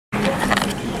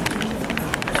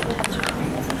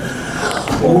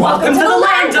Welcome to the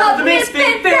land of the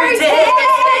Misfit Fairy Tales!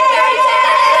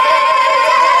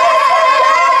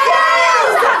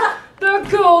 The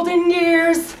golden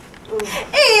years!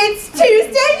 It's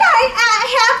Tuesday night at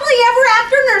Happily Ever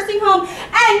After Nursing Home,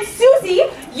 and Susie,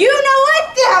 you know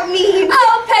what that means!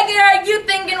 Oh, Peggy, are you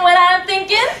thinking what I'm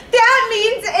thinking? That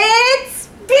means it's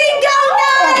bingo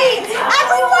night!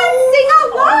 Everyone sing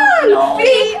along!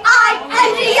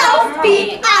 B-I-N-G-O!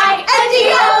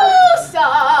 B-I-N-G-O!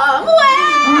 Somewhere!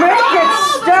 Make it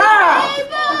stop!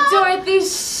 Dorothy,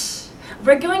 shh.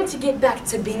 We're going to get back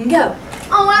to bingo.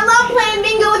 Oh, I love playing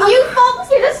bingo with you folks.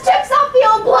 You're just chicks off the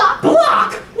old block.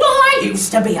 Block? Well, I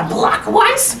used to be a block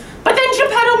once, but then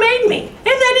Geppetto made me, and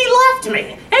then he left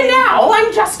me, and now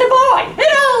I'm just a boy,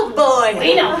 an old boy.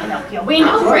 We know, Pinocchio, we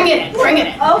know. Bring it in, bring it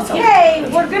in. Okay,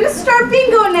 we're gonna start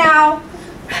bingo now.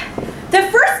 The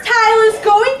first tile is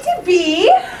going to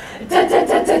be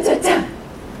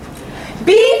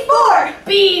B4.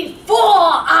 Before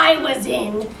I was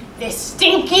in this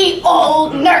stinky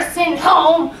old nursing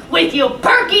home with you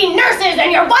perky nurses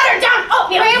and your watered down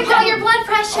oatmeal. Grandpa, your blood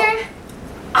pressure.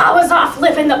 I was off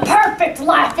living the perfect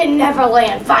life in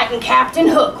Neverland, fighting Captain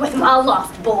Hook with my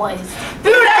lost boys.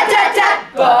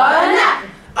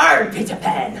 Arr, Peter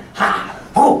Pan. Ha!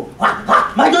 Oh, ha,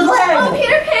 ha, my good leg! Oh,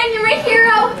 Peter Pan, you're my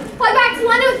hero. Fly back to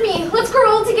London with me. Let's grow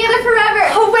old together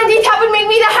forever. Oh, Wendy, that would make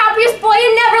me the happiest boy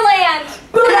in Neverland.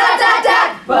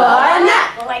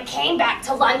 Well, I came back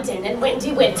to London and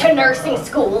Wendy went to nursing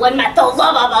school and met the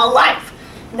love of her life.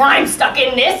 Now I'm stuck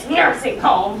in this nursing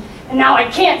home. And now I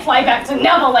can't fly back to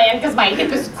Neverland because my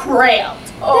hip is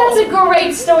cramped. That's a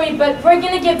great story, but we're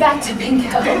going to get back to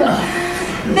bingo.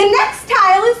 The next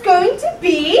tile is going to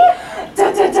be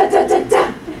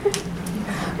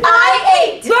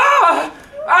I8. Ah!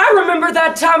 I remember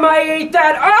that time I ate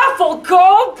that awful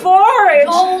cold porridge!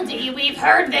 Goldie, we've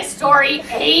heard this story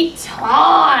 8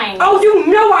 times. Oh, you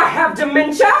know I have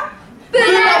dementia!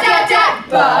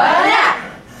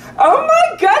 Oh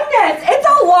my goodness, it's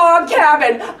a log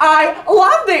cabin. I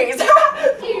love these.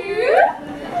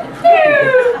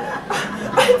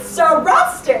 It's so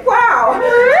rustic, wow.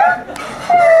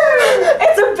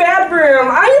 It's a bedroom.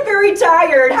 I am very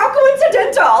tired. How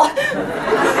coincidental.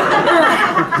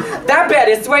 That bed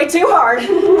is way too hard.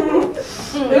 Ooh,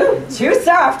 too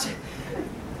soft.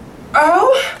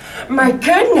 Oh my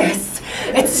goodness.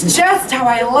 It's just how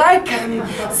I like them.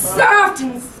 Soft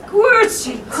and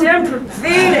squishy,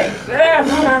 Tempur-Pedic.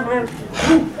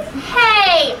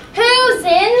 Hey, who's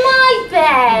in my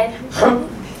bed?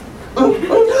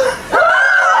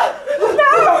 Ah! No!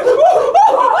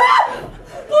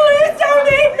 Please don't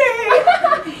eat me!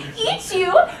 Eat you?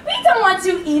 We don't want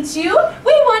to eat you.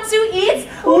 We want to eat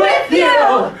With you!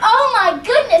 Oh my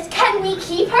goodness, can we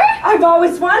keep her? I've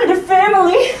always wanted a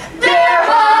family. Bear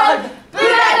hug!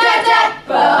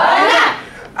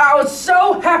 I was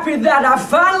so happy that I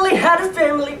finally had a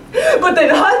family, but then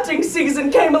hunting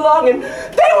season came along and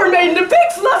they were made into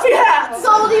big fluffy hats.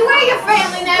 Goldie, we're your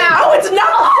family now. Oh, it's not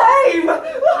the same.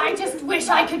 I just wish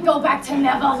I could go back to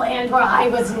Neverland where I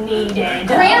was needed.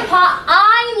 Grandpa,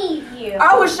 I need you.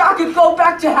 I wish I could go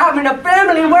back to having a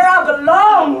family where I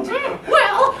belonged.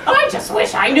 Well, I just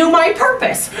wish I knew my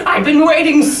purpose. I've been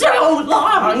waiting so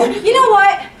long. You know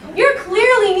what? You're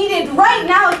clearly needed right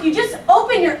now if you just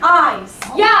open your eyes.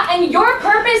 Yeah, and your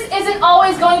purpose isn't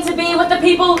always going to be with the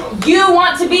people you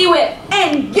want to be with.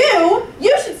 And you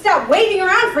should stop waiting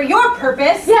around for your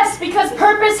purpose. Yes, because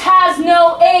purpose has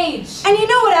no age. And you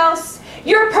know what else?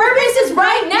 Your purpose is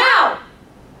right now.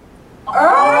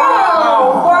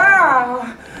 Oh,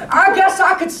 wow. I guess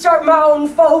I could start my own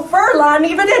faux fur line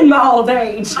even in my old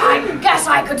age. I guess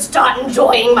I could start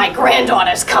enjoying my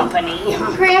granddaughter's company.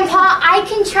 Grandpa, I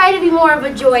can try to be more of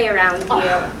a joy around you.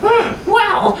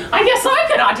 Well, I guess I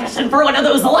could audition for one of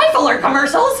those Life Alert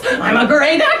commercials. I'm a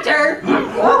great actor.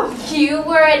 You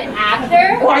were an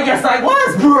actor? Why, yes, I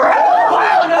was.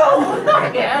 Oh, no, not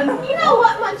again. You know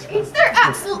what, Munchkins? They're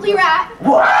absolutely right.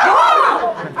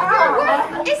 Wow. Your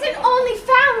worth isn't only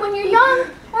found when you're young,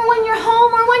 or when you're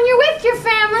home, or when you're with your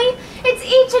family. It's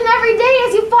each and every day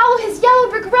as you follow his yellow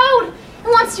brick road.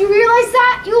 And once you realize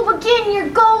that, you will begin your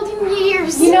golden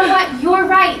years. You know what? You're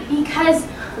right, because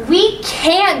we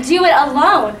can't do it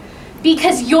alone.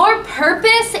 Because your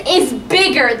purpose is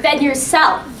bigger than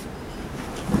yourself.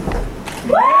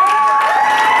 Wow.